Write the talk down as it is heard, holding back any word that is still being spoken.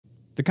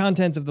The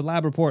contents of the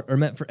lab report are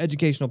meant for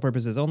educational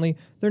purposes only.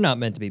 They're not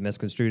meant to be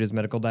misconstrued as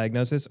medical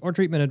diagnosis or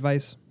treatment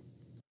advice.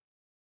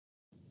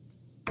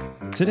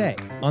 Today,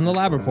 on the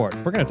lab report,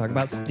 we're going to talk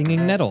about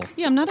stinging nettle.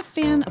 Yeah, I'm not a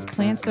fan of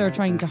plants that are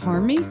trying to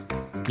harm me.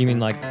 You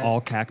mean like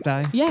all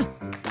cacti? Yeah.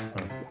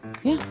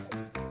 Yeah.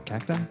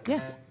 Cacti?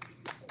 Yes.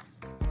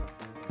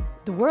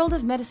 The world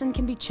of medicine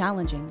can be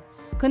challenging.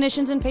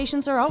 Clinicians and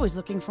patients are always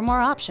looking for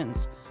more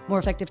options, more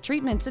effective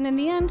treatments, and in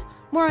the end,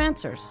 more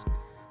answers.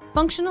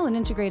 Functional and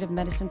integrative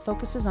medicine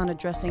focuses on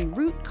addressing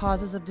root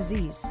causes of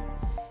disease.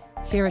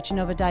 Here at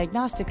Genova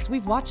Diagnostics,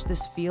 we've watched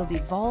this field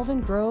evolve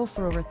and grow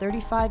for over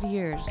 35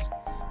 years.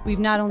 We've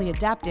not only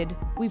adapted,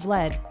 we've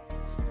led.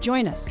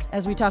 Join us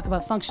as we talk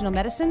about functional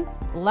medicine,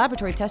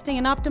 laboratory testing,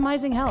 and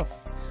optimizing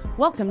health.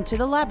 Welcome to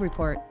the Lab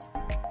Report.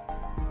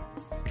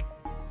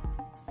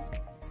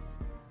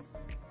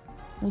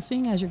 Well,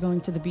 seeing as you're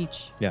going to the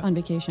beach Yeah. on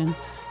vacation,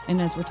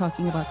 and as we're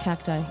talking about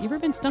cacti, you ever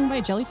been stung by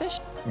a jellyfish?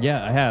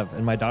 Yeah, I have.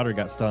 And my daughter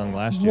got stung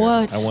last year.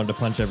 What? I wanted to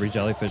punch every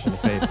jellyfish in the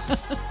face.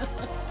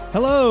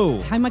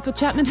 Hello. Hi, Michael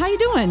Chapman. How you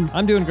doing?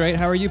 I'm doing great.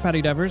 How are you,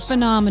 Patty Devers?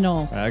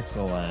 Phenomenal.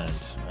 Excellent.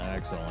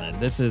 Excellent.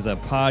 This is a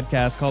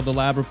podcast called The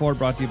Lab Report,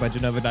 brought to you by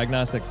Genova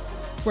Diagnostics.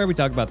 It's where we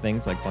talk about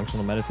things like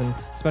functional medicine,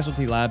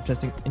 specialty lab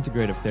testing,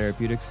 integrative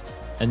therapeutics,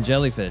 and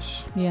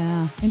jellyfish.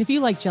 Yeah. And if you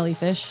like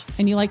jellyfish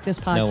and you like this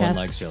podcast, No one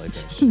likes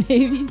jellyfish.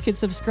 maybe you could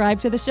subscribe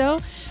to the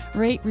show,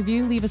 rate,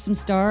 review, leave us some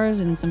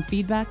stars and some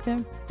feedback there.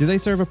 Do they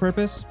serve a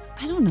purpose?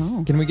 I don't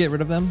know. Can we get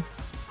rid of them?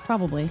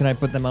 Probably. Can I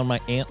put them on my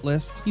ant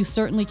list? You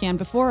certainly can,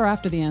 before or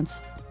after the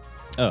ants.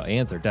 Oh,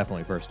 ants are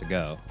definitely first to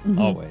go. Mm-hmm.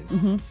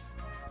 Always.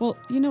 Well,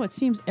 you know, it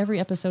seems every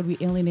episode we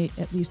alienate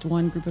at least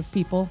one group of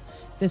people.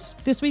 This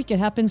week it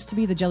happens to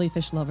be the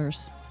jellyfish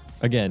lovers.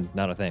 Again,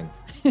 not a thing.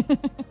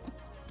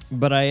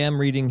 But I am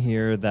reading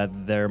here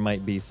that there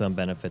might be some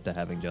benefit to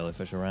having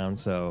jellyfish around.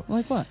 So,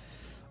 Like what?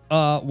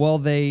 well,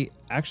 they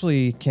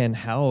actually can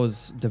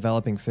house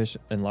developing fish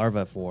and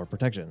larvae for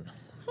protection.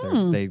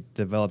 They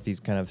develop these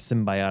kind of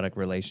symbiotic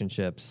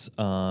relationships,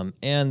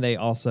 and they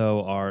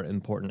also are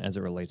important as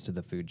it relates to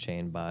the food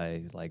chain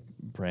by like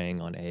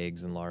preying on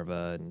eggs and larvae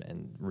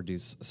and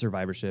reduce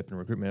survivorship and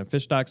recruitment of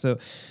fish stock. So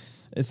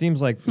it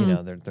seems like you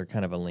know they're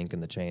kind of a link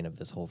in the chain of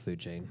this whole food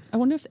chain. I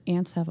wonder if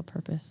ants have a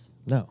purpose.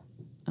 No,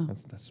 Oh.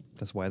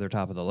 that's why they're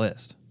top of the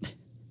list.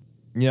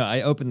 You know,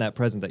 I opened that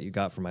present that you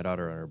got for my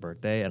daughter on her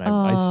birthday, and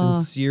I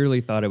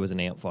sincerely thought it was an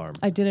ant farm.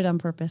 I did it on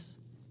purpose.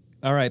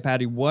 All right,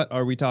 Patty, what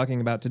are we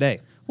talking about today?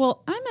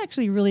 Well, I'm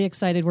actually really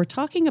excited. We're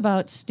talking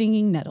about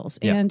stinging nettles.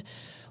 Yeah. And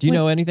Do you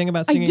know anything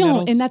about stinging I don't,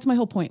 nettles? and that's my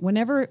whole point.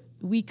 Whenever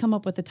we come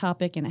up with a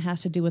topic and it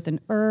has to do with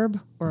an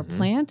herb or a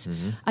plant,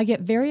 I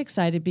get very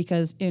excited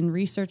because in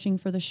researching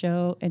for the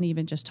show and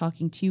even just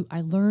talking to you,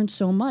 I learned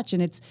so much.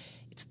 And it's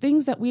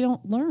things that we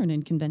don't learn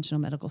in conventional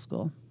medical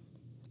school.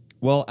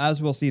 Well,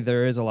 as we'll see,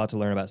 there is a lot to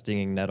learn about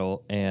stinging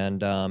nettle,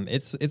 and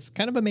it's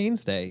kind of a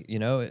mainstay. You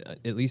know,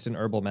 at least in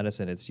herbal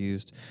medicine, it's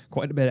used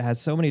quite a bit. It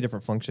has so many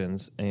different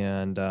functions,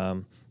 and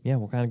yeah,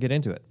 we'll kind of get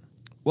into it.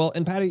 Well,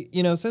 and Patty,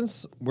 you know,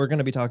 since we're going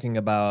to be talking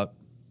about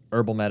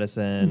herbal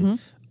medicine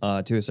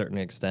to a certain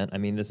extent, I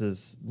mean, this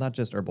is not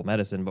just herbal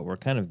medicine, but we're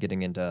kind of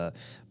getting into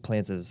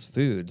plants as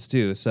foods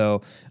too.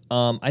 So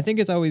I think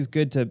it's always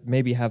good to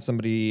maybe have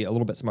somebody a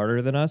little bit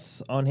smarter than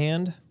us on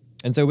hand.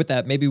 And so with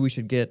that, maybe we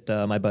should get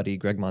my buddy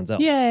Greg Monzel.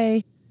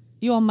 Yay.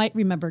 You all might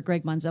remember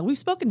Greg Monzel. We've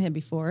spoken to him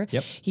before.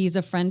 Yep. He's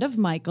a friend of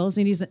Michael's,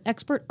 and he's an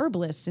expert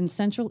herbalist in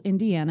central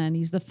Indiana, and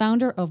he's the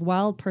founder of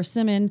Wild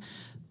Persimmon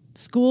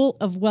School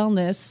of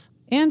Wellness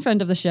and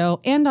friend of the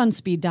show and on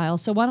speed dial.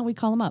 So why don't we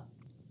call him up?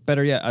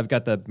 Better yet, I've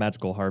got the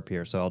magical harp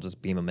here, so I'll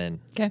just beam him in.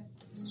 Okay.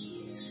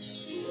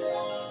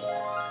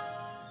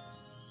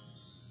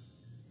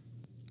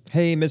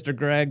 Hey, Mr.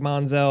 Greg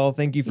Monzel,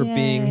 thank you for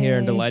being here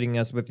and Yay. delighting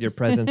us with your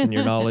presence and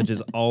your knowledge as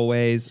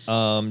always.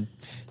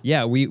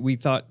 Yeah, we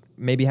thought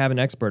maybe have an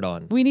expert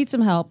on. We need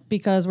some help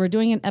because we're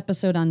doing an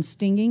episode on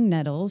stinging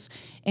nettles.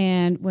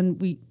 And when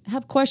we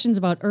have questions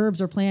about herbs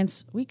or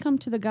plants, we come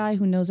to the guy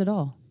who knows it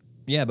all.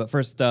 Yeah, but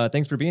first,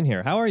 thanks for being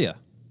here. How are you?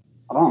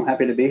 Oh, I'm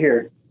happy to be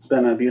here. It's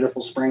been a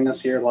beautiful spring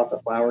this year, lots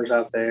of flowers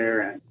out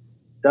there, and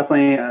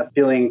definitely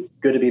feeling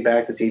good to be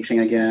back to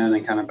teaching again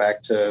and kind of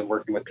back to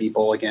working with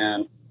people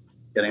again,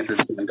 getting through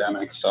the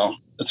pandemic. So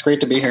it's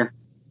great to be here.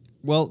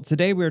 Well,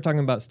 today we were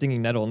talking about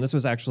stinging nettle, and this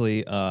was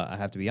actually, I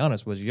have to be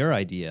honest, was your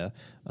idea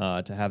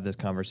to have this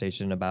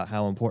conversation about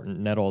how important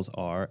nettles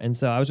are. And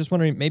so I was just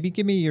wondering, maybe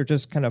give me your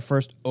just kind of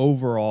first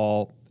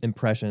overall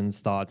impressions,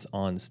 thoughts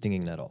on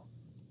stinging nettle.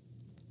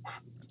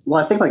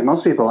 Well, I think like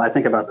most people, I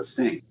think about the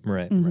sting.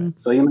 Right, Mhm. right.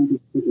 So you might be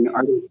thinking,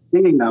 are they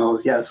stinging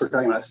nettles? Yes, we're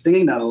talking about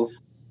stinging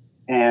nettles.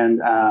 And,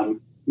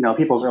 you know,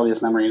 people's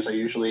earliest memories are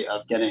usually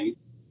of getting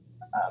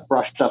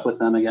brushed up with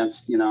them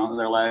against, you know,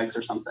 their legs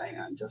or something.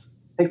 And just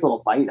takes a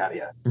little bite out of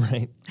you.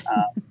 Right.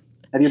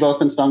 Have you both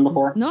been stung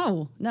before?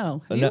 No.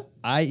 Have you? No,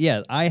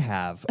 I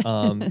have,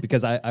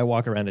 because I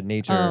walk around in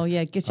nature. Oh,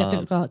 yeah. You have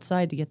to go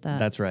outside to get that.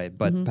 That's right,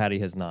 but Patty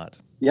has not.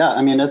 Yeah,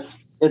 I mean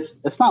it's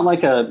not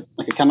like a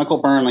chemical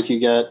burn like you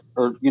get,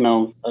 or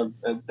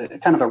a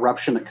kind of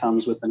eruption that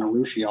comes with an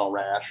urushiol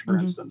rash, for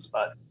instance.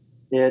 But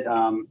it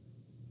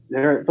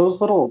there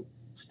those little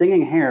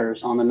stinging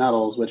hairs on the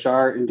nettles, which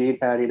are indeed,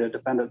 Patty, to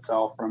defend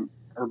itself from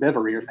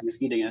herbivory or things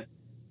eating it.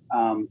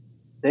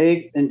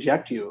 They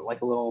inject you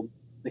like a little.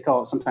 They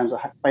call it sometimes a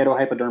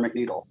phytohypodermic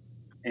needle,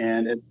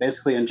 and it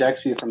basically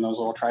injects you from those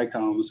little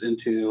trichomes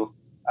into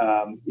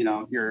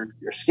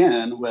your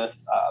skin with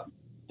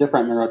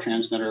different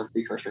neurotransmitter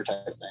precursor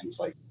type things.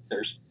 Like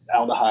there's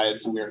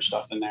aldehydes and weird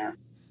stuff in there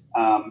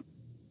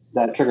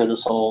that trigger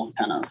this whole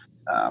kind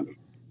of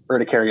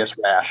urticarious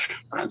rash,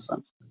 for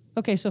instance.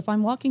 Okay, so if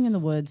I'm walking in the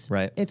woods,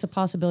 right, it's a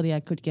possibility I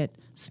could get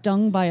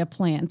stung by a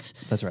plant.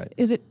 That's right.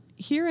 Is it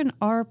here in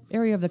our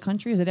area of the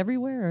country? Is it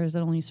everywhere, or is it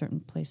only certain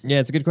places? Yeah,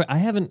 it's a good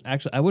question.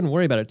 I wouldn't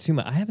worry about it too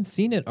much. I haven't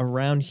seen it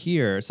around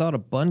here. I saw it a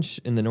bunch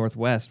in the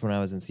Northwest when I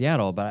was in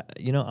Seattle, but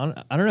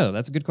I don't know.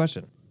 That's a good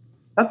question.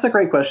 That's a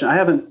great question. I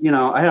haven't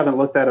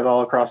looked at it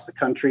all across the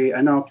country.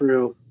 I know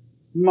through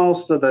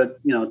most of the,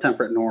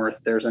 temperate north,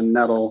 there's a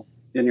nettle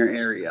in your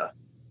area.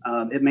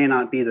 It may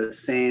not be the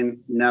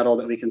same nettle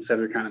that we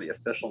consider kind of the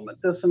official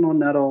medicinal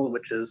nettle,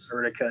 which is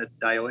Urtica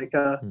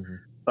dioica,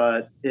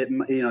 but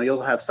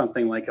you'll have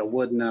something like a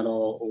wood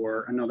nettle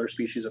or another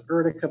species of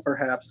Urtica,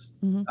 perhaps.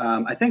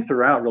 I think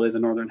throughout really the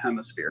northern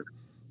hemisphere.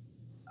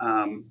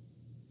 And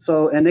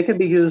it can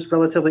be used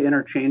relatively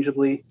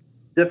interchangeably.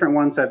 Different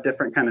ones have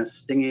different kind of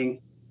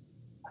stinging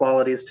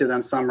qualities to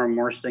them. Some are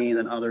more stingy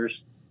than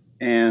others.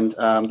 And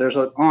there's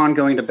an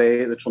ongoing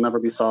debate that will never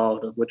be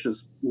solved of which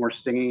is more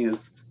stinging.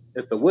 Is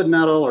it the wood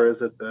nettle or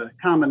is it the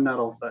common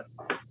nettle? But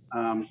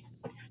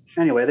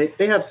anyway,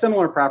 they have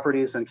similar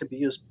properties and can be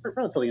used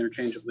relatively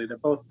interchangeably. They're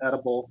both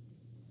edible.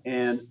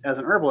 And as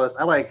an herbalist,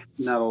 I like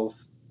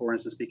nettles, for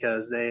instance,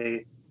 because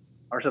they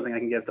are something I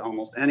can give to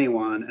almost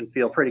anyone and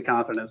feel pretty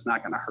confident it's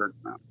not going to hurt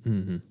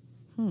them.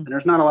 And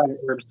there's not a lot of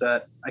herbs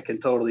that I can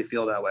totally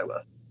feel that way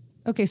with.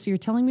 Okay, so you're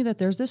telling me that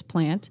there's this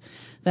plant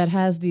that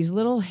has these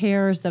little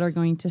hairs that are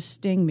going to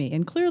sting me.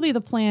 And clearly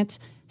the plant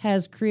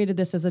has created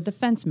this as a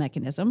defense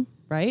mechanism,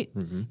 right?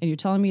 And you're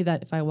telling me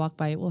that if I walk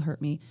by, it will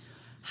hurt me.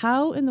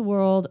 How in the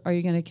world are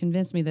you going to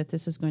convince me that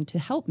this is going to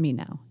help me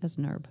now as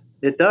an herb?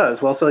 It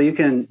does. Well, so you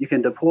can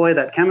deploy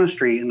that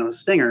chemistry in those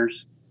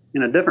stingers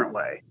in a different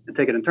way and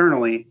take it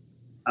internally,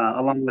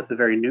 along with the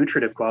very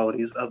nutritive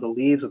qualities of the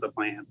leaves of the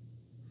plant.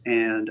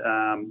 And,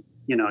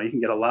 you can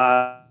get a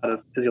lot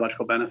of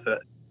physiological benefit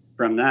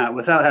from that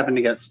without having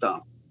to get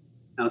stung.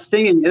 Now,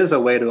 stinging is a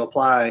way to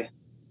apply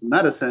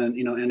medicine,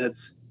 and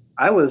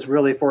I was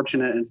really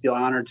fortunate and feel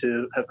honored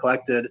to have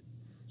collected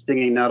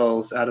stinging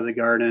nettles out of the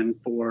garden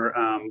for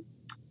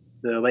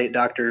the late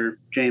Dr.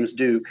 James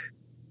Duke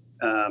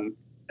out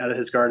of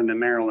his garden in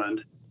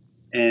Maryland.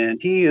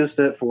 And he used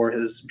it for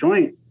his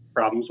joint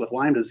problems with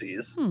Lyme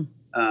disease.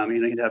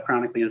 He'd have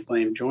chronically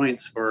inflamed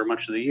joints for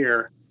much of the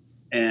year.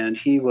 And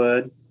he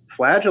would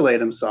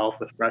flagellate himself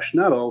with fresh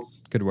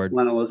nettles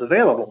when it was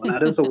available. And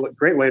that is a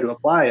great way to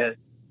apply it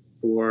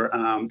for,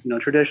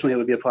 traditionally it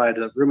would be applied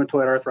to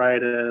rheumatoid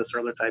arthritis or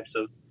other types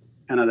of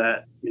kind of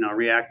that,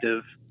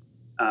 reactive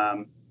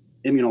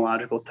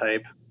immunological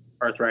type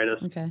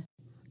arthritis. Okay.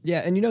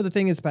 Yeah, and the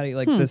thing is, Patty,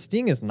 like the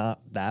sting is not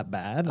that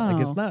bad.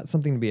 Like it's not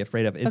something to be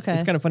afraid of. It's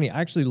kind of funny.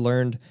 I actually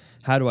learned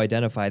how to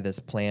identify this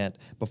plant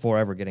before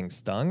ever getting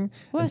stung.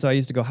 And so I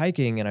used to go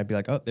hiking and I'd be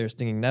like, oh, there's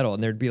stinging nettle.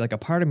 And there'd be like a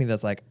part of me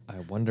that's like, I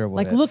wonder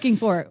what looking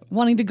for it,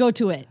 wanting to go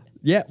to it.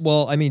 Yeah,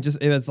 well, I mean,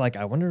 it was like,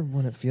 I wonder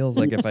what it feels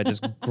like if I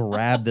just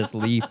grab this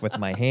leaf with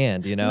my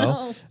hand,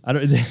 No.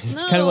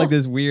 It's kind of like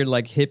this weird,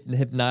 like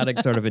hypnotic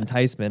sort of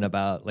enticement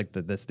about like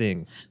the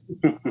sting.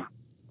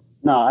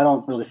 No, I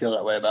don't really feel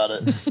that way about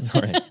it.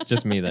 All right,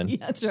 just me then. Yeah,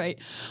 that's right.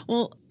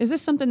 Well, is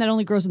this something that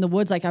only grows in the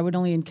woods? Like I would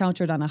only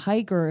encounter it on a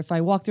hike, or if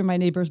I walk through my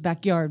neighbor's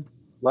backyard?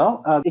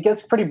 Well, it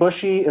gets pretty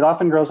bushy. It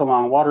often grows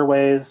along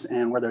waterways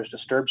and where there's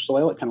disturbed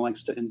soil. It kind of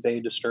likes to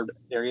invade disturbed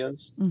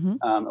areas.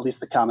 At least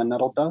the common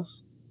nettle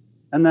does.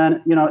 And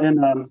then,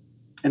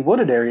 in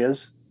wooded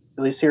areas,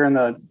 at least here in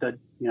the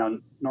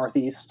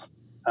northeast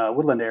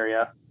woodland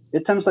area,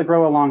 it tends to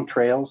grow along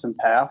trails and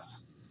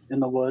paths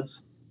in the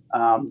woods.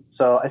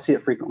 So I see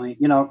it frequently,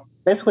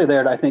 basically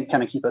there to, I think,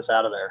 kind of keep us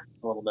out of there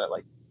a little bit.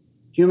 Like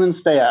humans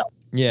stay out.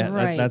 Yeah,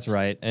 that's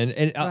right. And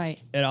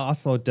it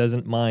also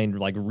doesn't mind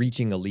like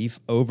reaching a leaf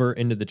over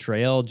into the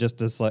trail just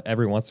to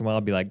every once in a while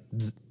be like,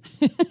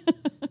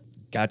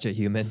 gotcha,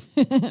 human.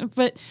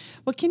 But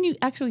can you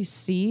actually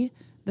see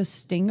the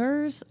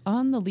stingers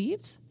on the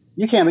leaves?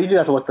 You can, but you do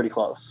have to look pretty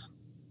close.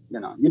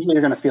 Usually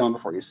you're going to feel them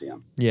before you see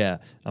them. Yeah,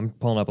 I'm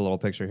pulling up a little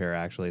picture here.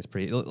 Actually, it's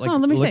pretty. Like,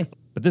 let me see.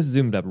 But this is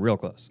zoomed up real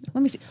close.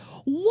 Let me see.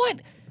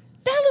 What?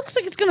 That looks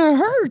like it's gonna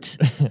hurt.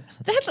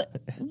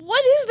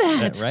 What is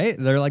that? Right?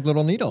 They're like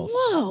little needles.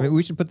 Whoa! I mean,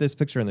 we should put this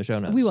picture in the show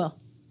notes. We will.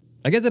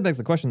 I guess that begs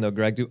the question, though,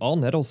 Greg. Do all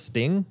nettles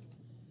sting?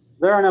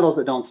 There are nettles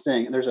that don't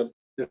sting. There's a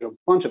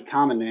bunch of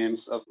common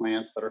names of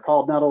plants that are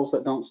called nettles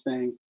that don't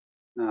sting.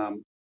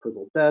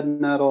 Purple bed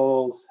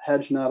nettles,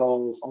 hedge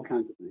nettles, all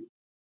kinds of things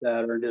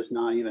that are just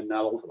not even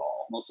nettles at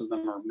all. Most of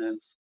them are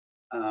mints.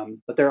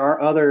 But there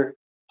are other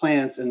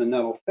plants in the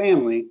nettle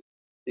family,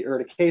 the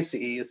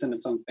Urticaceae, it's in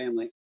its own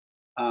family,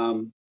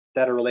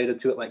 that are related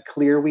to it, like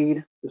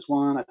clearweed is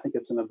one. I think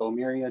it's in the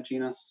Vomeria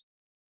genus.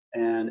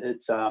 And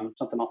it's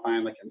something I'll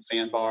find like in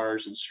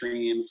sandbars and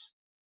streams.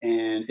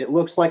 And it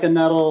looks like a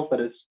nettle, but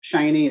it's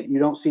shiny. You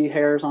don't see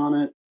hairs on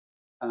it.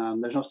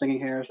 There's no stinging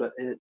hairs, but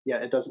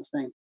it doesn't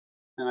sting.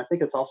 And I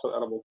think it's also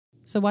edible.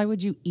 So why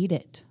would you eat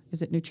it?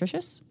 Is it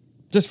nutritious?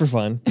 Just for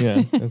fun.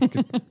 Yeah. That's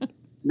good.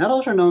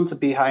 Nettles are known to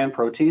be high in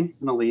protein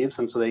in the leaves,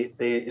 and so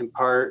they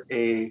impart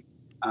a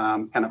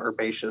kind of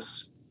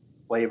herbaceous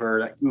flavor,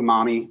 like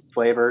umami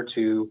flavor,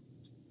 to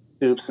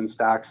soups and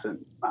stocks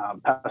and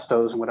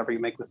pestos and whatever you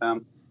make with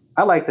them.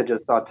 I like to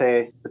just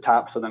saute the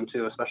tops of them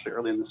too, especially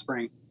early in the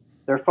spring.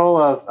 They're full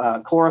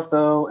of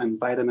chlorophyll and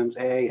vitamins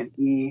A and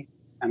E,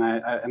 and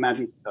I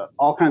imagine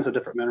all kinds of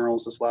different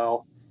minerals as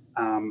well.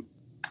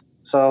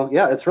 So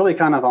yeah, it's really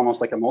kind of almost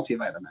like a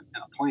multivitamin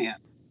in a plant.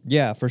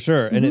 Yeah, for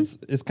sure. And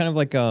it's kind of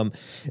like,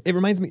 it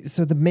reminds me,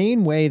 so the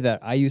main way that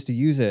I used to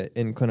use it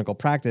in clinical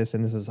practice,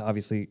 and this is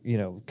obviously,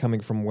 coming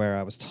from where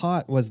I was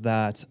taught, was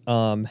that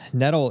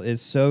nettle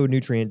is so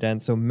nutrient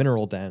dense, so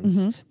mineral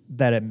dense,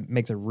 that it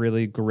makes a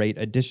really great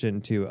addition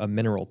to a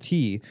mineral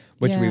tea,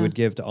 which we would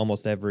give to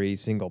almost every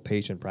single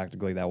patient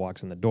practically that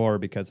walks in the door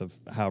because of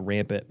how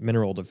rampant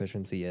mineral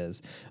deficiency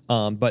is.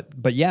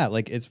 But yeah,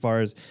 like as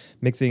far as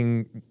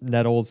mixing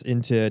nettles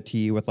into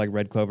tea with like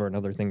red clover and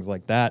other things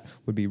like that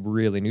would be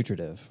really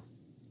nutritive.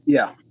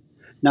 Yeah.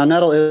 Now,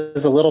 nettle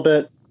is a little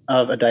bit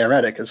of a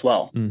diuretic as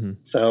well.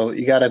 So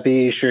you got to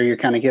be sure you're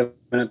kind of giving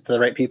it to the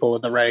right people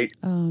with the right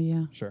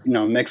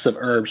mix of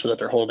herbs so that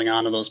they're holding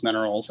on to those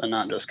minerals and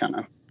not just kind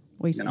of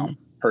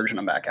purging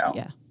them back out.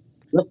 Yeah.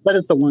 So that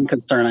is the one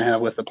concern I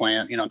have with the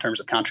plant, in terms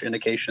of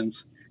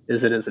contraindications,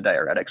 is it is a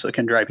diuretic, so it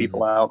can dry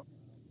people out.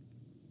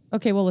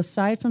 Okay, well,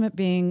 aside from it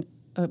being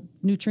a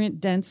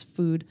nutrient-dense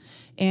food,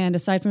 and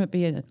aside from it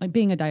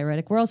being a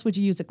diuretic, where else would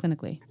you use it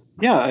clinically?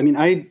 Yeah, I mean,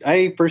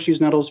 I first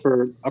use nettles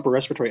for upper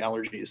respiratory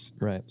allergies.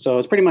 Right. So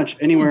it's pretty much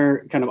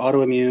anywhere kind of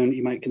autoimmune,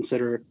 you might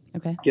consider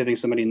giving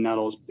somebody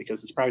nettles,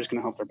 because it's probably just going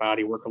to help their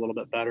body work a little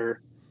bit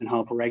better and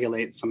help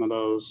regulate some of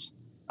those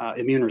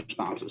immune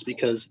responses,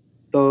 because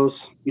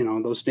those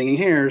stinging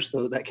hairs,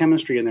 that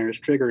chemistry in there is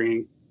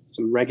triggering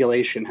some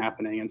regulation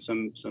happening and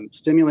some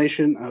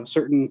stimulation of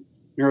certain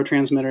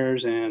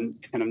neurotransmitters and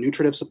kind of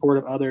nutritive support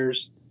of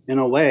others in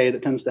a way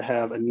that tends to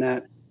have a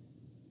net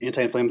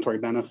anti-inflammatory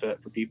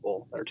benefit for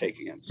people that are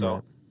taking it.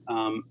 So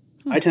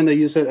I tend to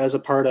use it as a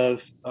part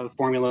of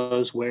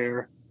formulas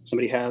where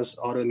somebody has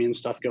autoimmune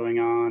stuff going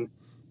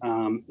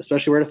on,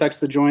 especially where it affects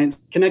the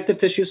joints. Connective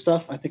tissue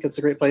stuff, I think it's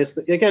a great place.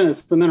 Again,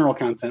 it's the mineral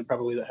content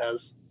probably that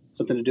has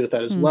something to do with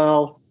that as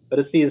well. But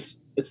it's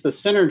the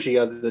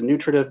synergy of the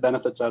nutritive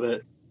benefits of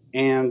it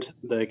and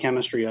the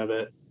chemistry of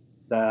it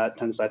that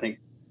tends to, I think,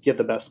 give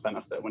the best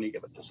benefit when you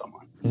give it to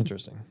someone.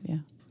 Interesting. Yeah.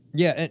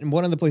 Yeah, and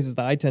one of the places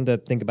that I tend to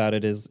think about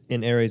it is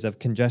in areas of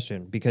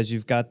congestion, because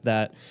you've got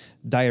that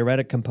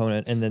diuretic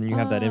component and then you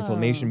have that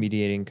inflammation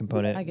mediating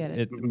component. I get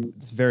it.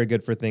 It's very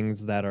good for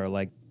things that are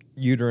like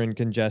uterine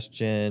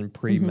congestion,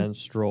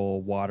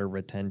 premenstrual water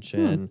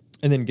retention.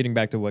 And then getting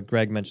back to what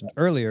Greg mentioned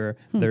earlier,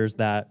 there's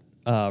that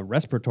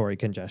respiratory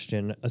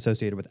congestion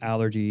associated with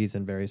allergies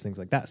and various things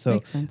like that. So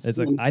Makes sense. it's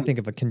like, I think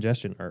of a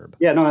congestion herb.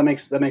 Yeah, no, that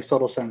makes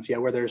total sense. Yeah,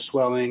 where there's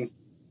swelling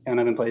kind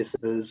of in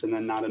places and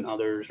then not in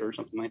others or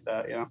something like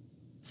that. Yeah.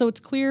 So it's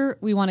clear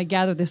we want to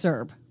gather this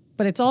herb,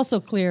 but it's also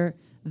clear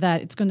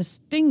that it's going to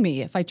sting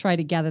me if I try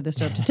to gather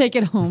this herb to take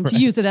it home to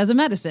use it as a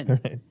medicine.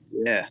 Right.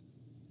 Yeah.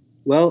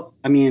 Well,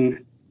 I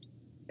mean,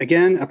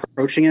 again,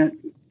 approaching it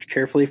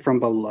carefully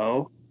from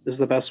below is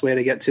the best way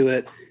to get to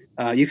it.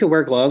 You could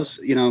wear gloves.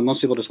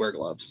 Most people just wear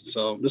gloves.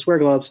 So just wear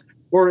gloves.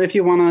 Or if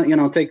you want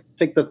to,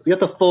 get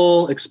the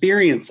full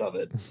experience of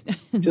it,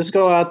 just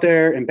go out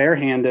there and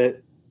barehand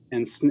it.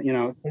 And,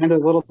 kind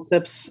of little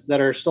tips that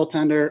are still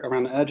tender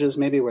around the edges,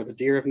 maybe where the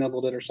deer have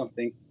nibbled it or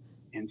something,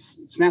 and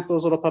snap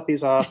those little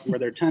puppies off where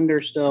they're tender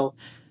still.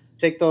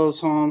 Take those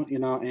home,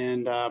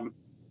 and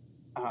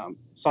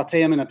saute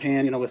them in a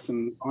pan, with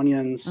some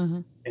onions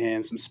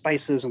and some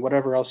spices and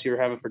whatever else you're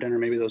having for dinner.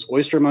 Maybe those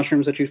oyster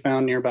mushrooms that you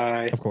found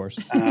nearby. Of course.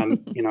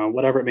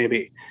 Whatever it may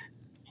be.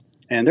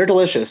 And they're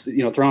delicious.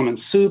 Throw them in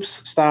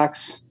soups,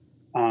 stocks.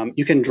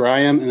 You can dry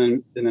them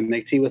and then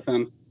make tea with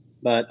them.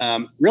 But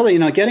really,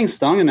 getting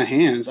stung in the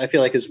hands, I feel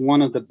like is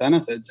one of the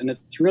benefits. And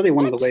it's really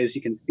one of the ways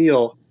you can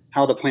feel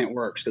how the plant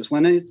works. Because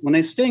when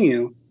they sting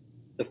you,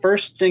 the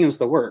first sting is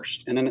the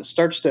worst. And then it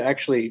starts to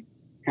actually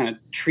kind of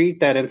treat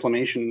that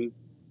inflammation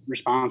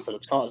response that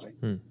it's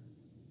causing.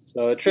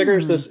 So it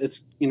triggers this.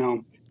 It's,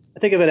 I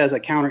think of it as a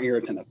counter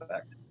irritant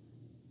effect.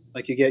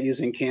 Like you get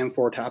using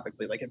CAM4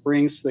 topically. Like it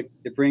brings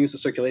the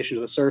circulation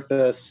to the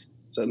surface.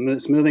 So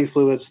it's moving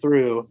fluids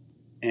through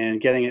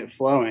and getting it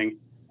flowing.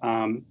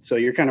 So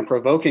you're kind of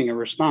provoking a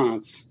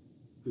response,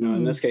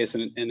 in this case,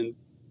 an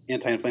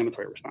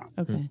anti-inflammatory response.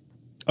 Okay.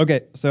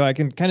 Okay, so I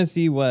can kind of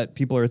see what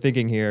people are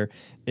thinking here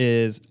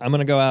is I'm going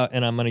to go out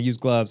and I'm going to use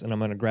gloves and I'm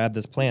going to grab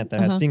this plant that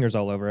has stingers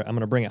all over it. I'm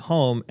going to bring it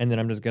home and then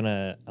I'm going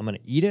to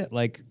eat it.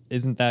 Like,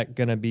 isn't that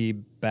going to be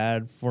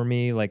bad for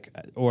me? Like,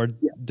 or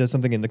does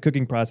something in the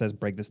cooking process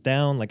break this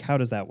down? Like, how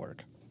does that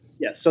work?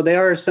 Yes, so they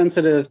are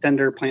sensitive,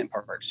 tender plant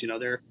parts.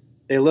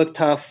 They look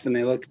tough and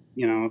they look,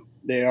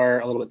 they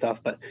are a little bit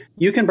tough, but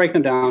you can break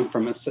them down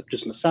from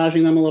just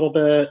massaging them a little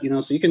bit,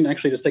 so you can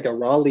actually just take a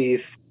raw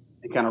leaf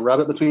and kind of rub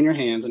it between your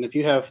hands. And if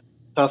you have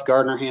tough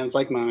gardener hands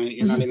like mine,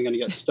 you're not even going to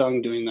get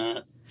stung doing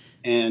that.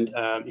 And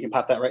you can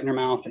pop that right in your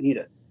mouth and eat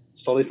it.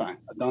 It's totally fine.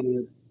 I've done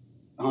it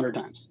 100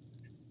 times.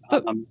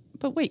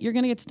 But wait, you're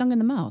going to get stung in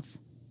the mouth.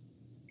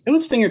 It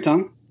would sting your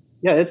tongue.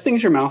 Yeah, it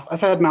stings your mouth.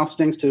 I've had mouth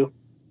stings too.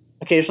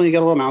 Occasionally you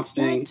get a little mouth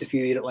sting if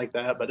you eat it like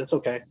that, but it's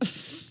okay.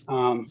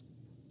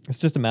 It's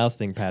just a mouth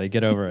sting, Patty.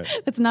 Get over it.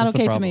 It's not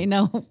okay to me,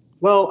 no.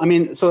 Well, I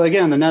mean, so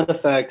again, the net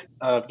effect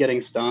of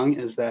getting stung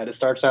is that it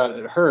starts out,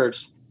 it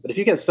hurts, but if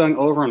you get stung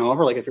over and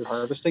over, like if you're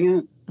harvesting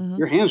it,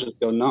 your hands just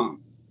go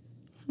numb.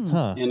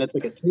 And it's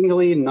like a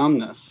tingly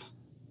numbness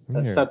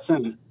that sets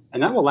in,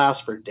 and that will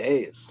last for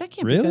days. That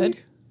can't be good.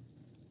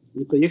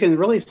 So you can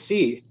really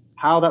see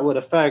how that would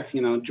affect,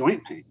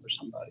 joint pain for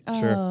somebody.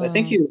 Sure. I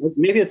think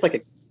maybe it's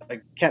like a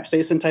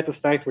capsaicin type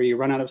effect where you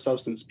run out of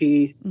substance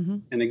P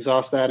and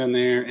exhaust that in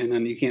there, and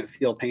then you can't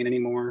feel pain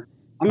anymore.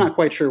 I'm not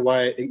quite sure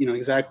why,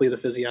 exactly the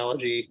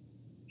physiology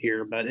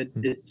here, but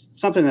it's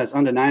something that's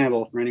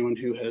undeniable for anyone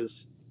who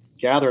has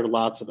gathered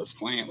lots of this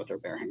plant with their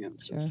bare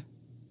hands.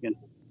 Sure.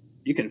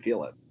 You can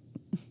feel it.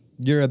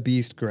 You're a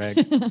beast,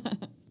 Greg.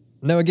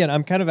 No, again,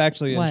 I'm kind of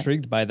actually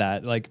intrigued by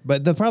that.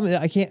 But the problem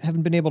is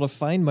haven't been able to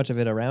find much of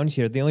it around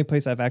here. The only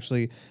place I've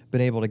actually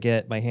been able to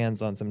get my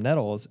hands on some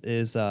nettles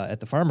is at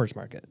the farmer's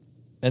market.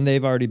 And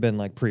they've already been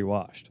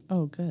pre-washed.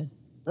 Oh, good.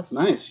 That's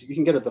nice. You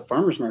can get it at the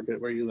farmer's market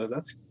where you live.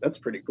 That's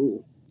pretty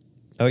cool.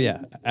 Oh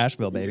yeah,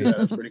 Asheville, baby. Yeah,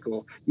 that's pretty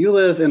cool. You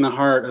live in the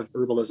heart of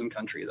herbalism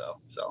country, though.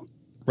 So.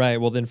 Right.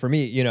 Well, then for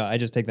me, I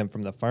just take them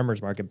from the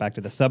farmer's market back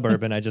to the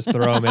suburb and I just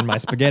throw them in my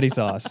spaghetti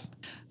sauce.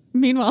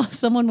 Meanwhile,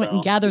 someone went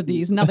and gathered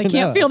these. Now they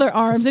can't feel their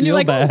arms, and you're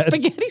like, oh,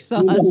 spaghetti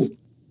sauce.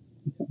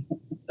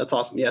 That's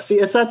awesome. Yeah. See,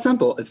 it's that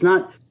simple. It's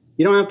not.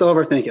 You don't have to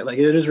overthink it.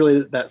 It is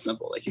really that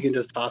simple. You can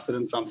just toss it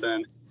in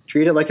something.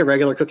 Treat it like a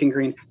regular cooking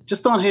green.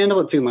 Just don't handle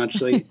it too much,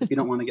 if you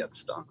don't want to get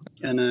stung.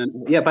 And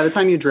then, by the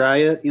time you dry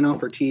it,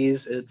 for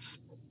teas,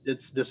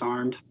 it's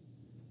disarmed.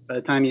 By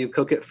the time you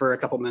cook it for a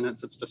couple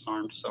minutes, it's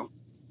disarmed. So.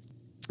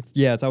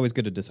 Yeah, it's always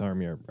good to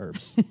disarm your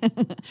herbs.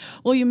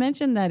 Well, you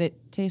mentioned that it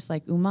tastes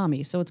like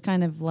umami, so it's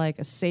kind of like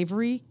a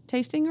savory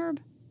tasting herb?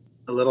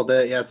 A little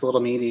bit, yeah, it's a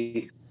little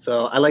meaty.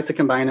 So I like to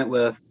combine it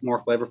with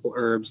more flavorful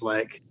herbs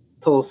like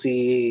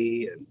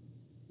tulsi, and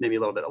maybe a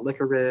little bit of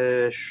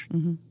licorice,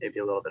 maybe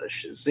a little bit of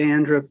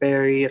schizandra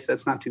berry if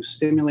that's not too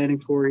stimulating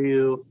for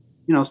you.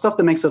 Stuff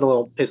that makes it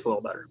taste a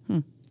little better.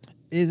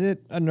 Is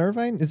it a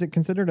nervine? Is it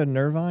considered a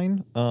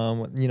nervine?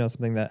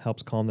 Something that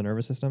helps calm the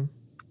nervous system?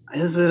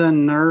 Is it a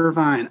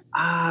nervine?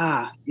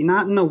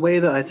 Not in a way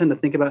that I tend to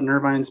think about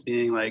nervines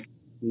being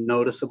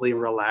noticeably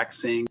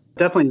relaxing.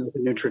 Definitely a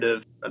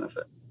nutritive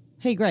benefit.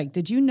 Hey, Greg,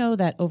 did you know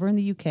that over in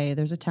the UK,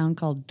 there's a town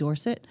called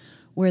Dorset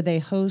where they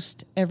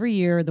host every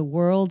year the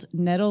World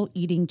Nettle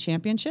Eating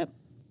Championship?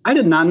 I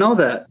did not know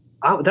that.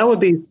 I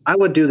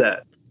would do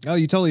that. Oh,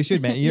 you totally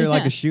should, man. You're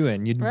like a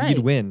shoo-in. You'd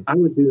win. I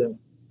would do that.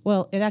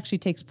 Well, it actually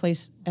takes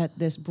place at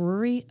this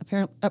brewery.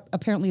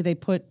 Apparently, they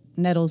put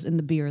nettles in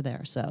the beer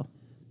there, so...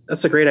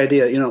 That's a great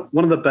idea.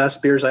 One of the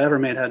best beers I ever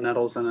made had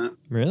nettles in it.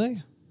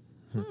 Really?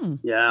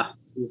 Yeah,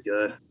 it was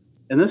good.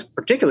 In this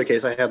particular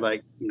case, I had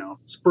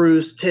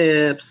spruce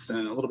tips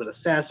and a little bit of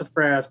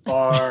sassafras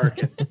bark.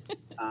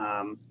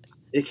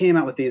 It came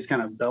out with these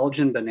kind of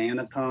Belgian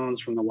banana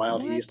tones from the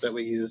wild yeast that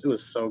we used. It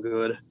was so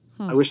good.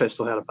 I wish I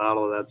still had a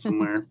bottle of that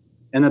somewhere.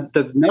 And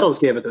the nettles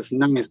gave it this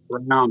nice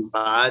brown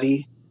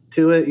body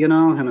to it,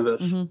 kind of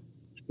this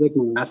thick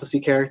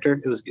molassesy character.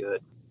 It was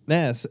good.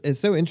 Yes, it's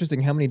so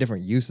interesting how many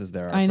different uses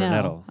there are for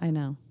nettle. I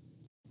know.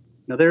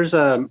 Now there's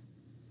a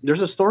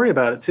story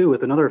about it too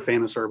with another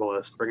famous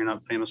herbalist, bringing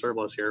up famous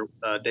herbalist here,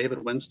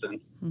 David Winston.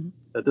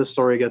 That this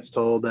story gets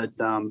told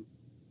that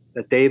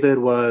David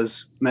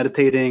was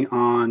meditating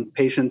on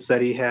patients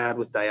that he had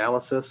with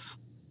dialysis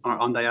or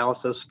on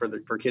dialysis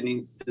for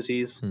kidney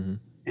disease,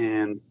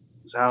 and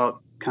was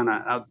out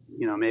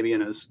maybe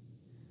in his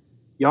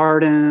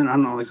yard, and I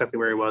don't know exactly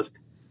where he was,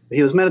 but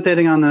he was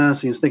meditating on this.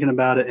 And he was thinking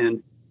about it,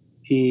 and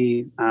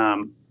he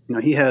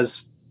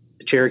has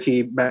the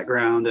Cherokee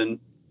background and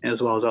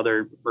as well as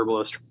other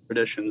herbalist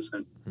traditions.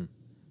 And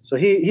so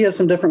he has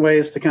some different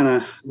ways to kind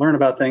of learn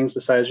about things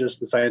besides just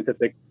the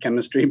scientific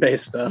chemistry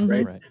based stuff.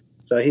 Right.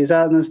 So he's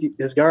out in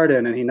his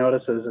garden and he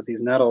notices that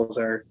these nettles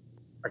are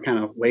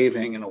kind of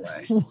waving in a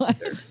way. What?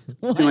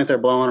 They seem like they're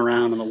blowing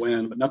around in the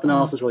wind, but nothing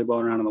else is really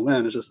blowing around in the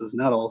wind. It's just those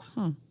nettles.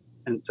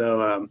 And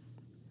so,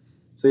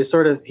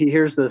 he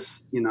hears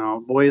this,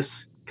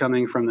 voice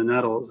coming from the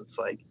nettles. It's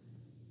like,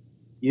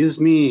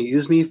 use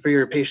me for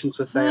your patients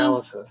with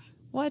dialysis.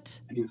 What?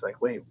 And he's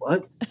like, wait,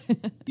 what?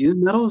 You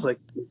nettles? Like,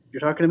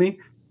 you're talking to me?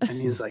 And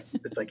he's like,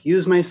 it's like,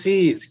 use my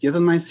seeds, give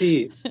him my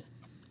seeds.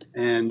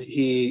 And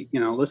he,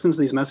 listens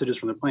to these messages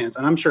from the plants.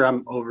 And I'm sure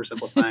I'm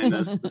oversimplifying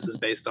this. This is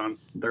based on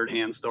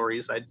third-hand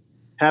stories. I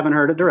haven't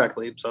heard it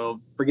directly. So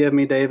forgive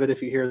me, David,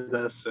 if you hear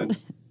this. And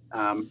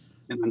I'm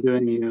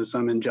doing you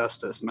some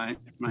injustice. My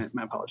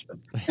apologies.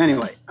 But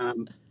anyway,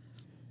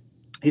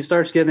 he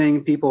starts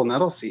giving people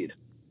nettle seed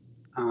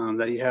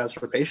that he has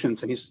for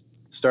patients. And he's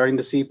starting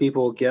to see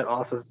people get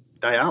off of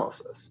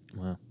dialysis.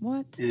 Wow.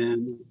 What?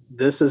 And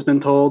this has been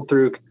told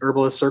through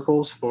herbalist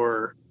circles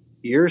for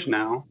years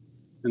now.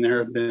 And there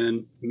have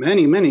been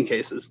many, many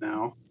cases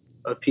now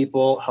of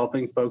people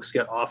helping folks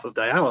get off of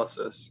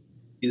dialysis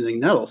using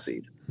nettle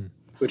seed,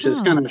 which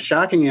is kind of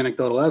shocking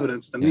anecdotal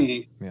evidence to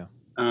me. Yeah.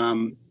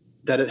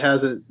 That it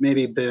hasn't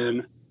maybe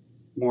been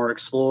more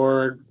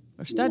explored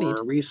Or studied.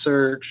 or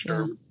researched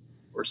or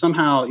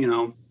somehow,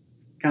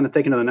 kind of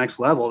taken to the next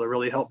level to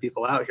really help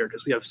people out here,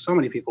 because we have so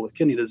many people with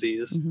kidney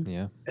disease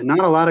Yeah. and not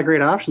a lot of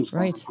great options for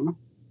Right. them.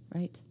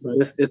 Right.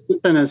 But if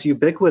something as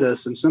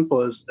ubiquitous and simple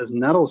as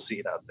nettle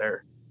seed out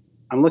there,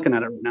 I'm looking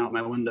at it right now at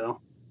my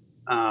window,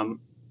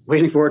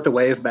 waiting for it to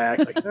wave back.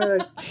 Like, hey.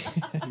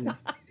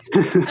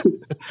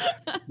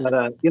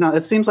 But,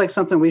 it seems like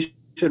something we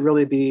should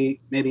really be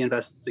maybe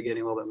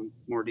investigating a little bit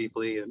more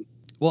deeply. And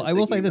Well, I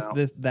will say thinking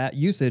about. that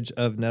usage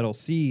of nettle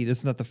seed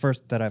is not the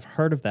first that I've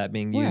heard of that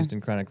being used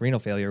in chronic renal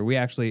failure. We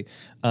actually,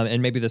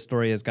 and maybe the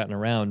story has gotten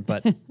around,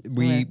 but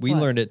we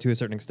What? learned it to a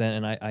certain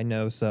extent, and I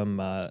know some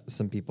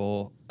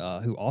people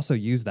who also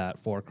use that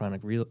for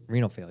chronic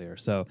renal failure.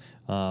 So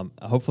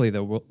hopefully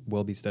there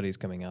will be studies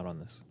coming out on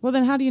this. Well,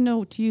 then how do you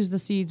know to use the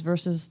seeds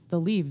versus the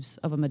leaves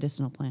of a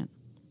medicinal plant?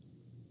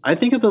 I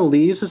think of the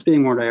leaves as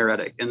being more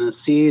diuretic and the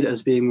seed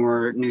as being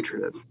more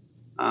nutritive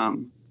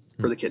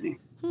for the kidney.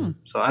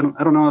 So I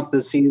don't know if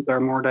the seeds are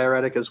more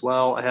diuretic as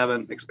well. I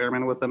haven't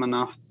experimented with them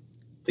enough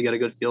to get a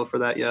good feel for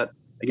that yet.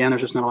 Again,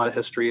 there's just not a lot of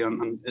history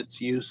on its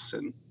use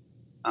and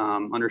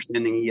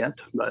understanding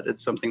yet, but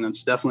it's something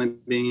that's definitely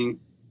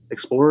being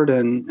explored.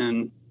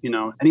 And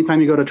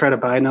anytime you go to try to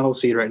buy nettle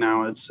seed right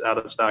now, it's out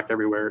of stock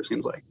everywhere, it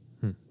seems like.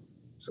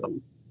 So,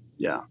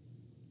 yeah,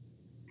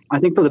 I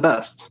think for the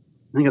best.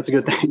 I think that's a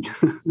good thing.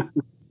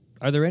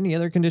 Are there any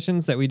other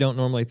conditions that we don't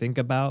normally think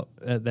about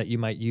that you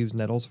might use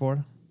nettles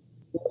for?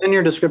 In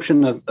your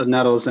description of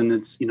nettles and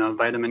its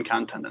vitamin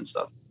content and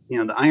stuff,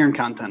 the iron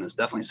content is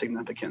definitely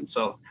significant.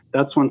 So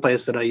that's one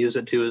place that I use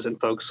it to, is in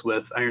folks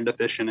with iron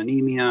deficient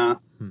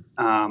anemia,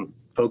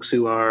 folks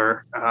who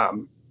are are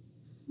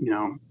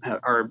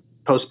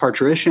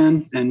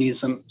post-parturition and need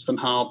some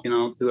help,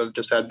 who have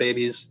just had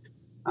babies.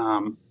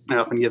 I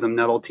often give them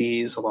nettle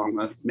teas along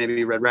with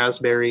maybe red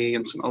raspberry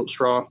and some oat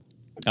straw.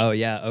 Oh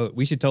yeah,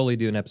 we should totally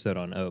do an episode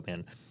on oat,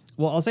 man.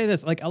 Well, I'll say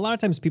this, like a lot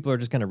of times people are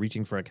just kind of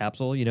reaching for a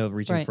capsule,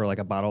 reaching for like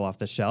a bottle off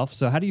the shelf.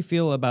 So how do you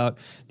feel about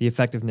the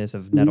effectiveness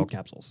of nettle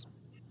capsules?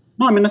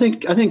 No, I mean, I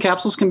think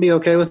capsules can be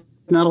okay with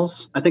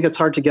nettles. I think it's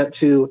hard to get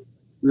to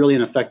really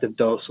an effective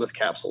dose with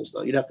capsules,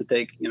 though. You'd have to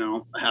take,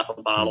 a half of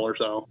a bottle or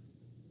so.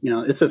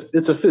 It's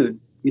a food.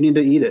 You need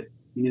to eat it.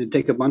 You need to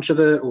take a bunch of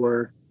it,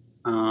 or,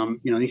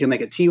 you can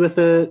make a tea with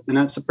it, and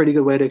that's a pretty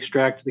good way to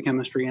extract the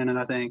chemistry in it,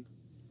 I think.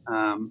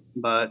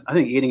 But I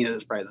think eating it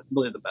is probably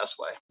really the best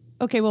way.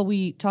 Okay, well,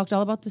 we talked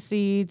all about the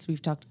seeds.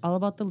 We've talked all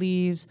about the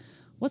leaves.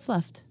 What's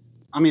left?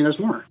 I mean, there's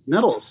more.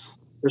 Nettles.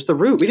 There's the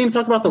root. We didn't even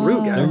talk about the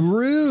root, The guys.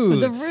 roots.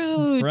 The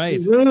roots.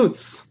 Right. The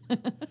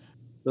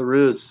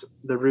roots.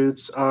 The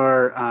roots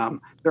are,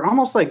 they're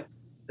almost like,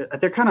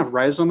 they're kind of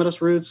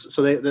rhizomatous roots.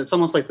 So it's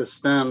almost like the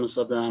stems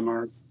of them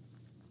are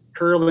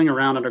curling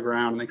around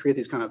underground, and they create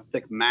these kind of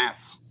thick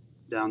mats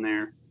down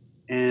there.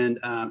 And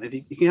if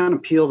you can kind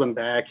of peel them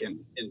back in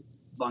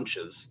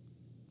bunches,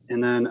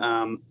 and then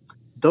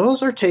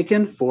those are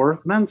taken for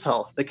men's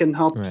health. They can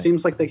help. Right.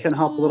 Seems like they can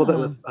help a little bit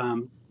with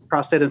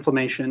prostate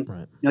inflammation.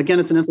 Right. Again,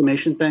 it's an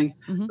inflammation thing,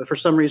 but for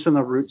some reason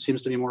the root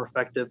seems to be more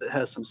effective. It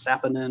has some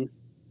saponin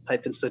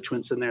type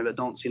constituents in there that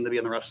don't seem to be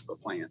in the rest of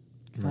the plant.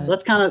 Right.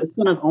 That's kind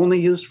of only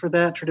used for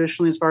that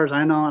traditionally, as far as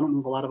I know. I don't know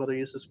of a lot of other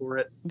uses for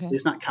it. Okay. At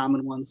least not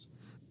common ones.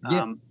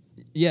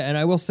 Yeah, and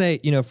I will say,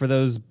 for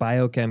those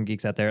biochem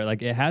geeks out there,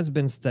 like it has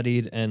been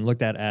studied and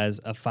looked at as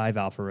a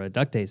 5-alpha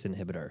reductase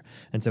inhibitor.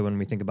 And so when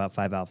we think about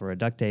 5-alpha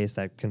reductase,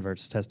 that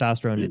converts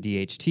testosterone to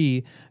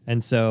DHT.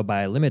 And so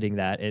by limiting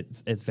that,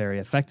 it's very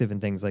effective in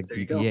things like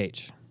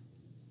BPH.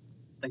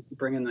 Thank you for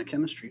bringing the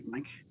chemistry,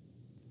 Mike.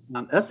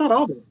 That's not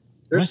all of it.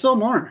 There's still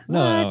more.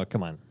 No,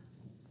 come on.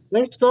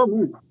 There's still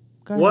more.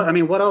 Go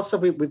ahead. What else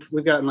have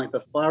we've gotten, like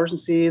the flowers and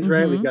seeds,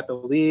 right? We've got the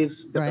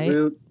leaves, we've got Right. the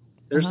root.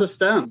 There's the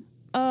stem.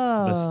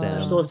 Oh, The stem.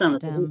 There's still a stem.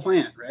 It's the whole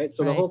plant, right?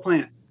 So the Right. whole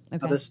plant.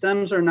 Okay. The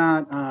stems are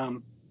not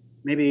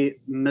maybe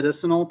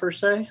medicinal per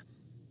se,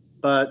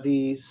 but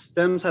the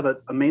stems have an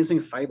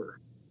amazing fiber.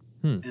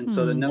 And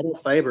so the nettle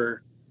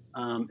fiber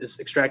is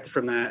extracted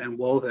from that and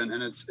woven,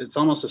 and it's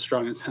almost as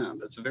strong as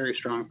hemp. It's a very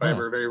strong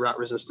fiber, very rot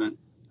resistant.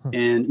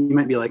 And you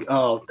might be like,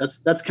 oh,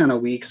 that's kind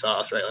of weak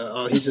sauce, right? Like,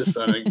 oh, he's just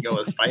going to go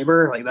with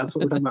fiber. Like, that's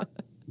what we're talking about.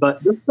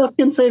 But this stuff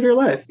can save your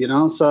life,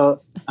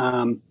 So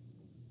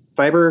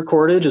fiber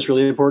cordage is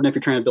really important if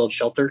you're trying to build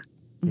shelter.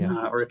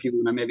 Yeah. Or if you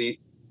want to maybe,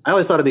 I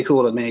always thought it'd be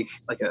cool to make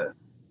like a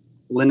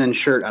linen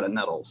shirt out of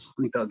nettles.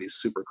 I think that would be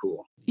super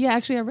cool. Yeah,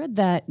 actually, I read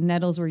that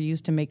nettles were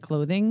used to make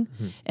clothing,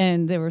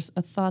 and there was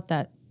a thought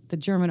that the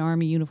German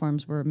army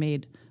uniforms were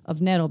made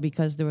of nettle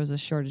because there was a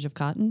shortage of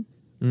cotton.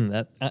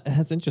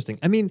 That's interesting.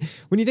 I mean,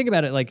 when you think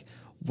about it, like,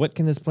 what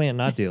can this plant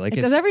not do? Like,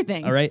 It does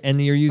everything. All right,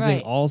 and you're using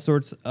Right. all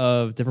sorts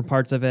of different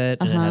parts of it,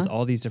 and it has Uh-huh.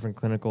 all these different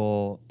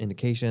clinical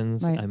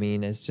indications. Right. I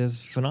mean, it's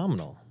just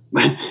phenomenal.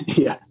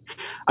 Yeah.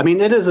 I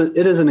mean, it is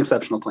an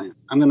exceptional plant.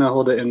 I'm going to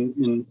hold it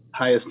in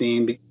high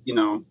esteem,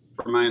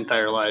 for my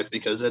entire life,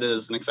 because it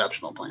is an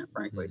exceptional plant,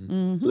 frankly.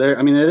 So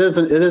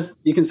it is,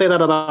 you can say that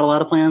about a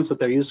lot of plants, that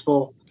they're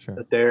useful, Sure.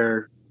 that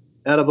they're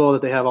edible,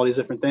 that they have all these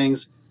different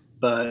things,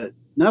 but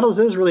nettles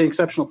is really an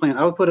exceptional plant.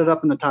 I would put it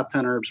up in the top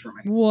 10 herbs for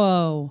me.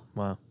 Whoa.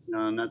 Wow.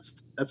 And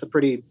that's a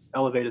pretty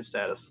elevated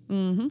status.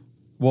 Mm-hmm.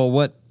 Well,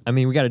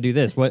 we got to do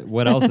this.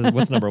 What else is,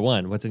 what's number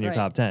one? What's in your Right.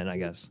 top 10, I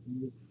guess?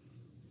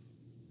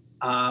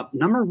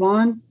 Number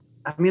one,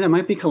 I mean, it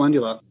might be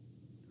calendula.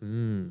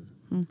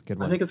 Good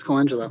one. I think it's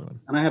calendula. Good one.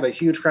 And I have a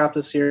huge crop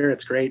this year.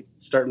 It's great.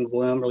 It's starting to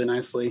bloom really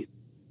nicely.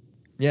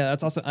 Yeah,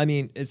 that's also, I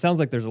mean, it sounds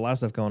like there's a lot of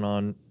stuff going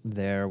on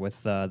there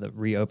with the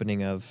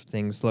reopening of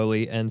things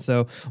slowly. And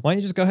so why don't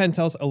you just go ahead and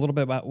tell us a little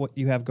bit about what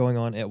you have going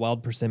on at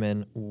Wild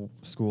Persimmon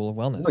School of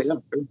Wellness? Oh, yeah.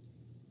 Sure.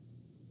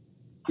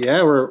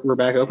 Yeah, we're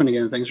back open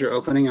again. Things are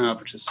opening up,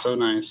 which is so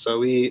nice. So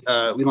we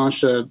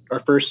launched our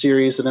first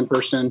series of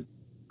in-person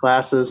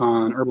classes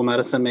on herbal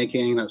medicine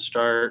making that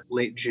start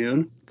late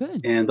June.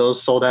 Good. And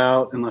those sold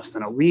out in less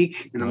than a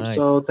week. And Nice. I'm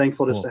so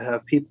thankful just Cool. to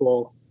have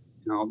people,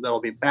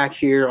 that'll be back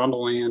here on the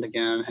land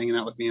again, hanging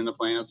out with me in the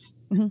plants.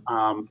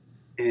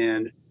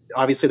 And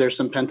obviously there's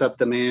some pent up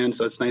demand.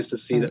 So it's nice to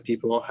see that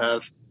people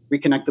have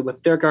reconnected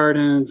with their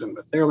gardens and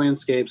with their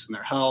landscapes and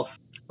their health.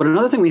 But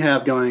another thing we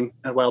have going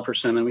at Wild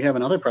Persimmon, we have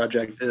another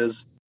project,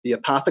 is the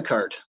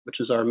Apothecart, which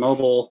is our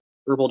mobile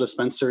herbal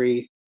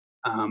dispensary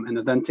and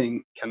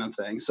eventing kind of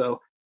thing. So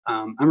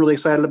I'm really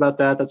excited about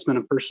that. That's been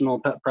a personal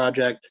pet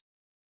project,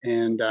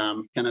 and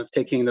kind of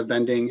taking the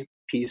vending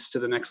piece to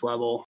the next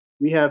level.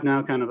 We have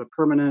now kind of a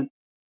permanent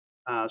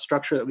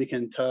structure that we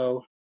can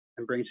tow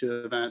and bring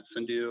to events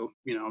and do,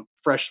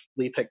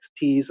 freshly picked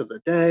teas of the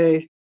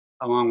day,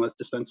 along with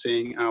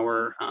dispensing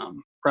our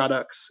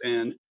products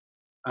and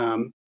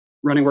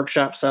running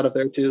workshops out of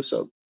there too.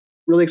 So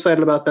really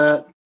excited about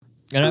that.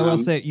 And I will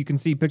say, you can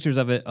see pictures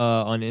of it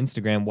on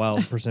Instagram,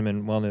 Wild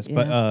Persimmon Wellness, Yeah.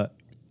 but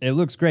it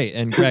looks great.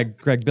 And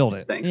Greg built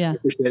it. Thanks. Yeah. I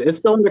appreciate it. It's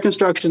still under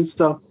construction,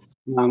 so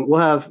we'll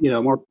have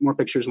more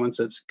pictures once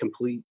it's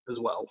complete as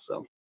well.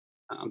 So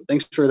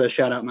thanks for the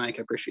shout out, Mike.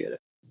 I appreciate it.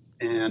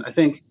 And I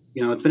think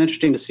it's been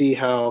interesting to see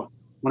how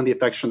one of the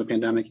effects from the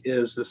pandemic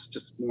is this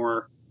just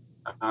more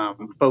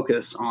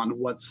focus on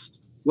what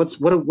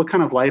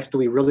kind of life do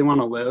we really want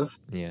to live,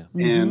 Yeah.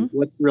 and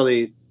what's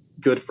really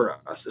good for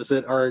us. Is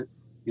it our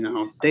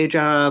day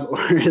job,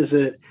 or is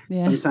it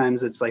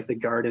sometimes it's like the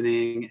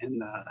gardening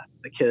and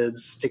the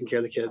kids, taking care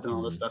of the kids and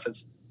all this stuff.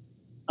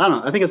 I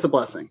don't know. I think it's a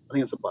blessing.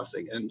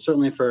 And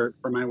certainly for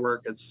my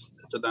work, it's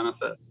a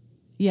benefit.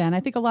 Yeah, and I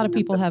think a lot of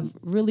people have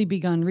really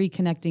begun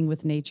reconnecting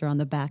with nature on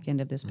the back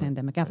end of this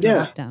pandemic after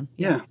lockdown.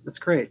 Yeah, that's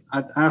great.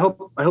 I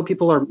hope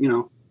people are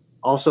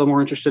also more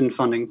interested in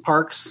funding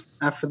parks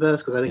after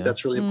this, because I think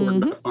that's really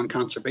important to fund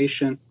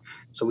conservation.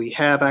 So we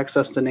have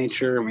access to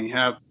nature, and we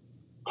have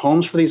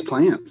homes for these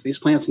plants. These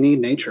plants need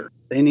nature.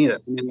 They need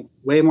it,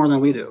 way more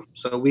than we do.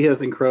 So we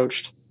have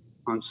encroached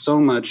on so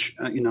much.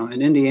 In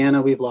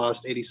Indiana, we've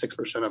lost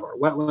 86% of our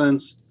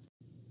wetlands,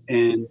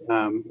 and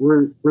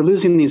we're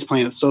losing these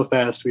plants so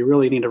fast. We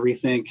really need to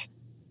rethink,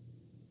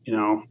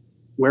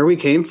 where we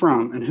came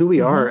from and who we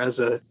are as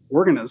an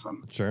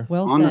organism. Sure.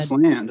 Well on said. this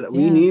land. That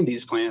we need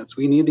these plants,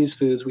 we need these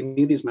foods, we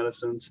need these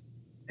medicines,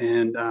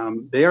 and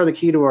they are the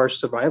key to our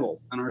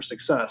survival and our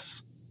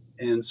success.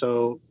 And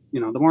so,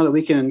 the more that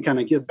we can kind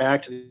of give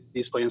back to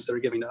these plants that are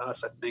giving to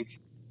us, I think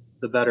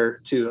the better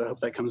too. I hope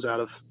that comes out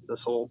of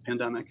this whole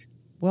pandemic.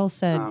 Well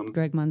said,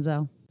 Greg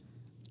Munzel.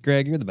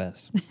 Greg, you're the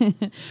best.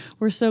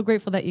 We're so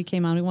grateful that you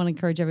came on. We want to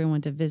encourage everyone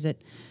to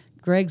visit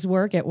Greg's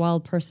work at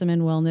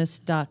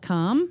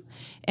wildpersimmonwellness.com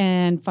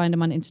and find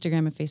him on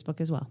Instagram and Facebook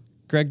as well.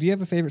 Greg, do you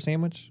have a favorite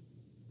sandwich?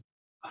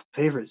 A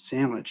favorite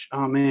sandwich?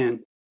 Oh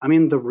man, I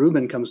mean, the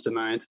Reuben comes to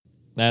mind.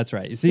 That's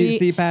right. You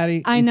see,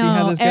 Patty? I you know. See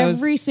how this goes?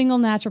 Every single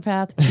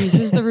naturopath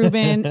chooses the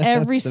Reuben.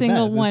 Every It's the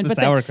single best. one. It's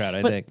the sauerkraut,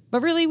 I think.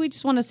 But really, we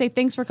just want to say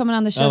thanks for coming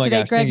on the show Oh my today,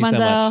 gosh, Greg thank you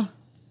so Munzel. much.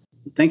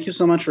 Thank you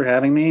so much for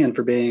having me and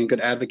for being a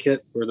good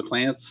advocate for the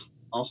plants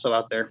also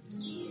out there.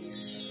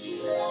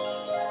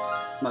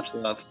 Much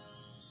love.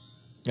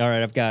 All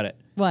right, I've got it.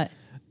 What?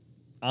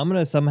 I'm going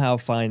to somehow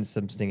find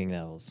some stinging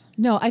nettles.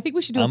 No, I think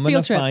we should do I'm a gonna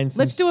field trip. find some-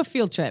 Let's do a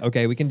field trip.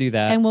 Okay, we can do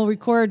that. And we'll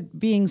record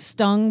being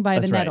stung by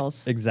That's the right.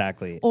 nettles.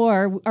 Exactly.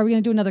 Or are we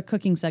going to do another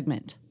cooking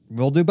segment?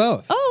 We'll do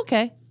both. Oh,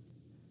 okay.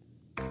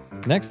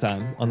 Next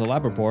time on the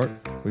Lab Report,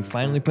 we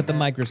finally put the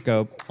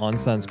microscope on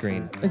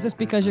sunscreen. Is this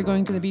because you're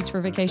going to the beach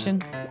for vacation?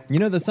 The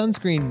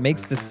sunscreen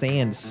makes the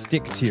sand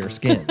stick to your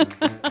skin.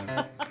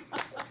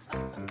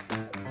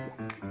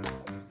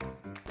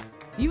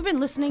 You've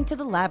been listening to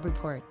The Lab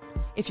Report.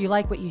 If you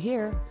like what you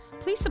hear,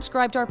 please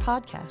subscribe to our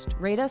podcast,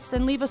 rate us,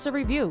 and leave us a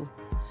review.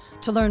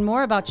 To learn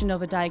more about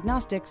Genova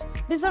Diagnostics,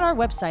 visit our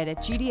website at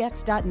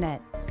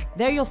gdx.net.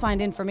 There you'll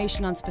find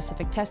information on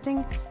specific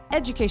testing,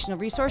 educational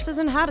resources,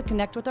 and how to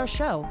connect with our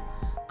show.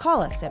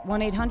 Call us at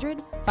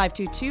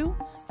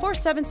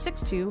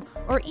 1-800-522-4762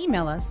 or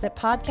email us at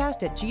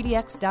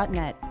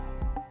podcast@gdx.net.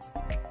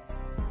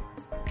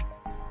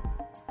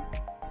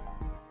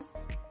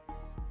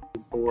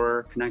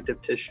 For connective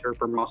tissue or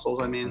for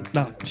muscles, I mean.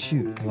 Oh,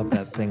 shoot. I love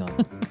that thing on.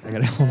 I got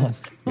to hold on.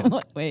 Yeah.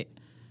 Wait.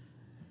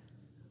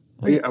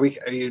 Are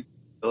you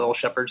the little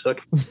shepherd's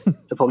hook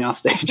to pull me off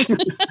stage?